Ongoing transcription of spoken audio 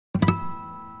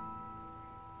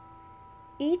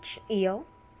Each year,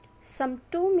 some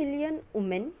 2 million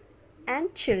women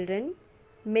and children,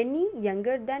 many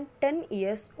younger than 10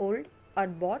 years old, are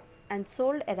bought and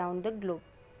sold around the globe.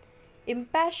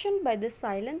 Impassioned by the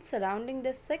silence surrounding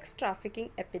the sex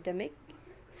trafficking epidemic,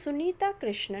 SUNITHA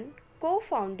Krishnan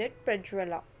co-founded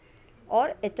Prajwala,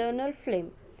 or Eternal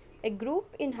Flame, a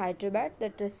group in Hyderabad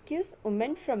that rescues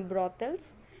women from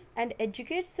brothels and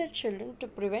educates their children to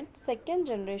prevent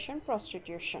second-generation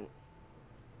prostitution.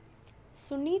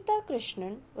 SUNITHA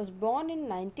Krishnan was born in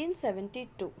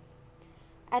 1972.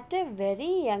 At a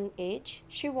very young age,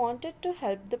 she wanted to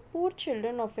help the poor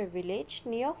children of a village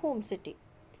near home city.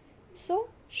 So,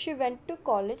 she went to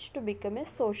college to become a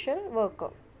social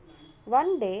worker.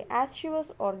 One day, as she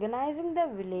was organizing the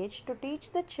village to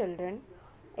teach the children,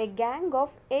 a gang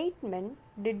of 8 men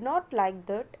did not like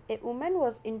that a woman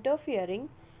was interfering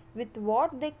with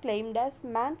what they claimed as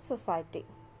man's society.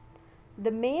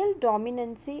 The male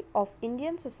dominancy of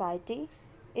Indian society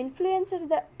influenced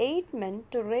the 8 men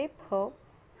to rape her,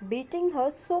 beating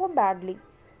her so badly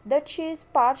that she is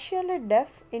partially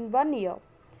deaf in one ear.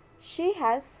 She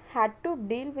has had to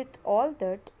deal with all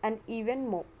that and even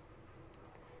more.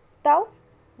 Though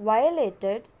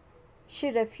violated,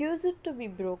 she refused to be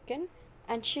broken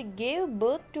and she gave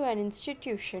birth to an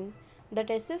institution that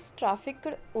assists trafficked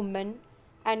women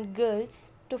and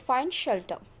girls to find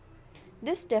shelter.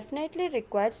 This definitely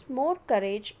requires more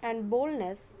courage and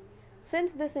boldness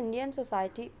since this Indian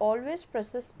society always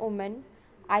presses women,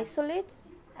 isolates,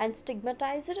 and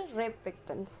stigmatizes rape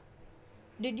victims.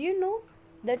 Did you know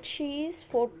that she is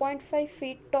 4.5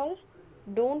 feet tall?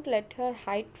 Don't let her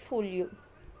height fool you.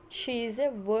 She is a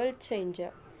world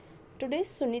changer. Today,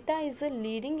 SUNITHA is a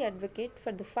leading advocate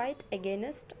for the fight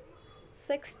against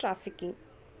sex trafficking.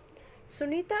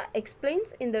 SUNITHA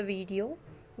explains in the video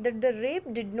that the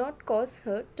rape did not cause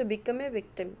her to become a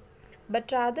victim,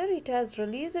 but rather it has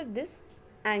released this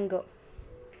anger.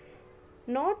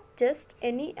 Not just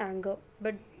any anger,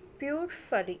 but pure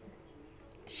fury.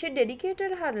 She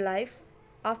dedicated her life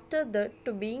after that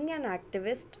to being an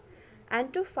activist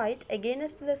and to fight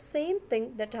against the same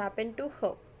thing that happened to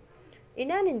her.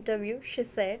 In an interview, she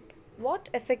said, "What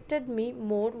affected me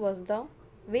more was the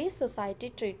way society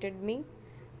treated me,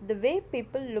 the way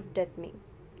people looked at me.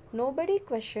 Nobody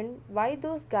questioned why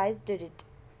those guys did it.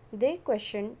 They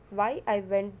questioned why I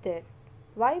went there,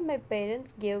 why my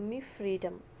parents gave me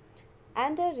freedom.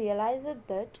 And I realized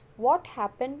that what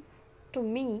happened to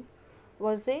me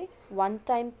was a one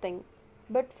time thing,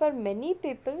 but for many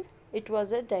people, it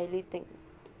was a daily thing."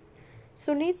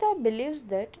 SUNITHA believes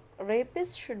that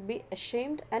rapists should be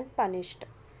ashamed and punished.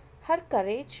 Her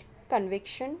courage,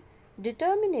 conviction,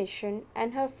 determination,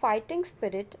 and her fighting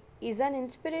spirit is an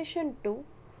inspiration to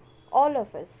all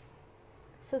of us.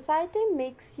 Society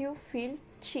makes you feel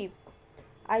cheap.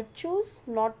 I choose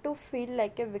not to feel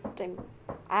like a victim.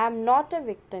 I am not a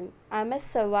victim, I am a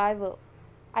survivor.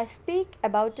 I speak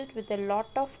about it with a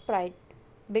lot of pride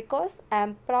because I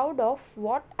am proud of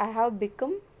what I have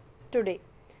become today.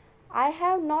 I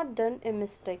have not done a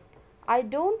mistake. I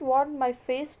don't want my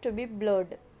face to be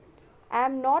blurred. I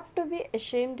am not to be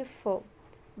ashamed for.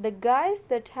 The guys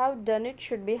that have done it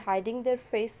should be hiding their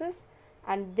faces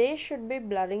and they should be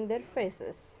blurring their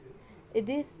faces.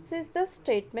 This is the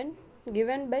statement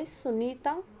given by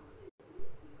SUNITHA.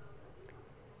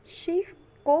 She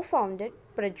co-founded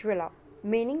Prajwala,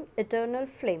 meaning Eternal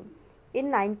Flame,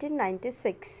 in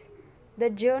 1996.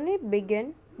 The journey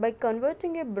began by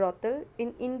converting a brothel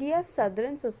in India's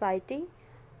southern society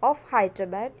of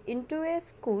Hyderabad into a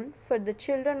school for the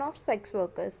children of sex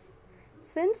workers.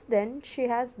 Since then, she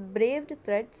has braved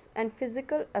threats and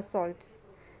physical assaults.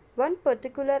 One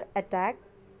particular attack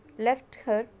left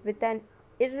her with an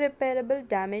irreparable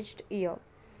damaged ear,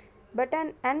 but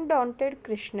an undaunted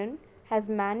Krishnan has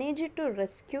managed to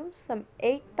rescue some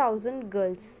 8,000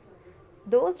 girls.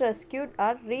 Those rescued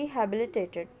are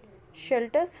rehabilitated.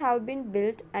 Shelters have been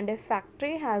built and a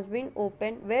factory has been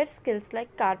opened where skills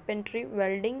like carpentry,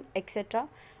 welding, etc.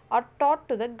 are taught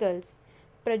to the girls.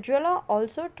 Prajwala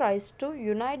also tries to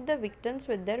unite the victims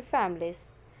with their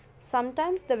families.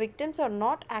 Sometimes the victims are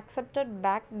not accepted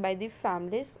back by the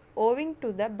families owing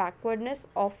to the backwardness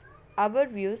of our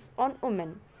views on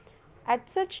women. At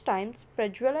such times,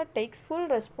 Prajwala takes full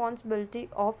responsibility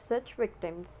of such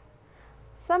victims.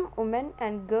 Some women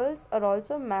and girls are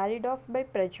also married off by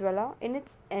Prajwala in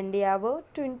its endeavor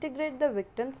to integrate the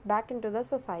victims back into the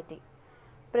society.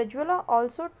 Prajwala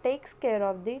also takes care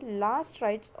of the last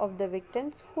rites of the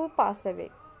victims who pass away.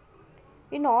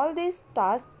 In all these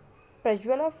tasks,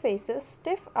 Prajwala faces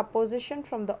stiff opposition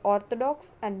from the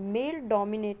orthodox and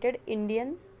male-dominated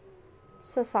Indian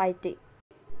society.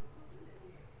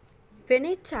 When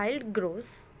a child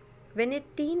grows, when a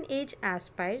teenage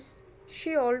aspires,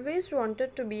 she always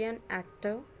wanted to be an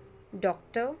actor,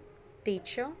 doctor,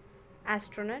 teacher,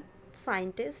 astronaut,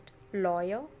 scientist,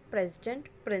 lawyer, president,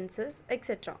 princess,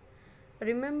 etc.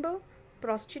 Remember,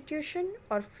 prostitution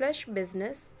or flesh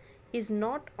business is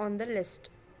not on the list,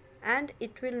 and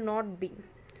it will not be.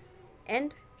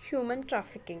 And human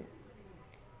trafficking.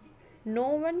 No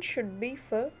one should be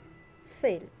for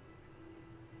sale.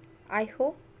 I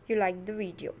hope you liked the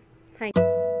video. Thank you.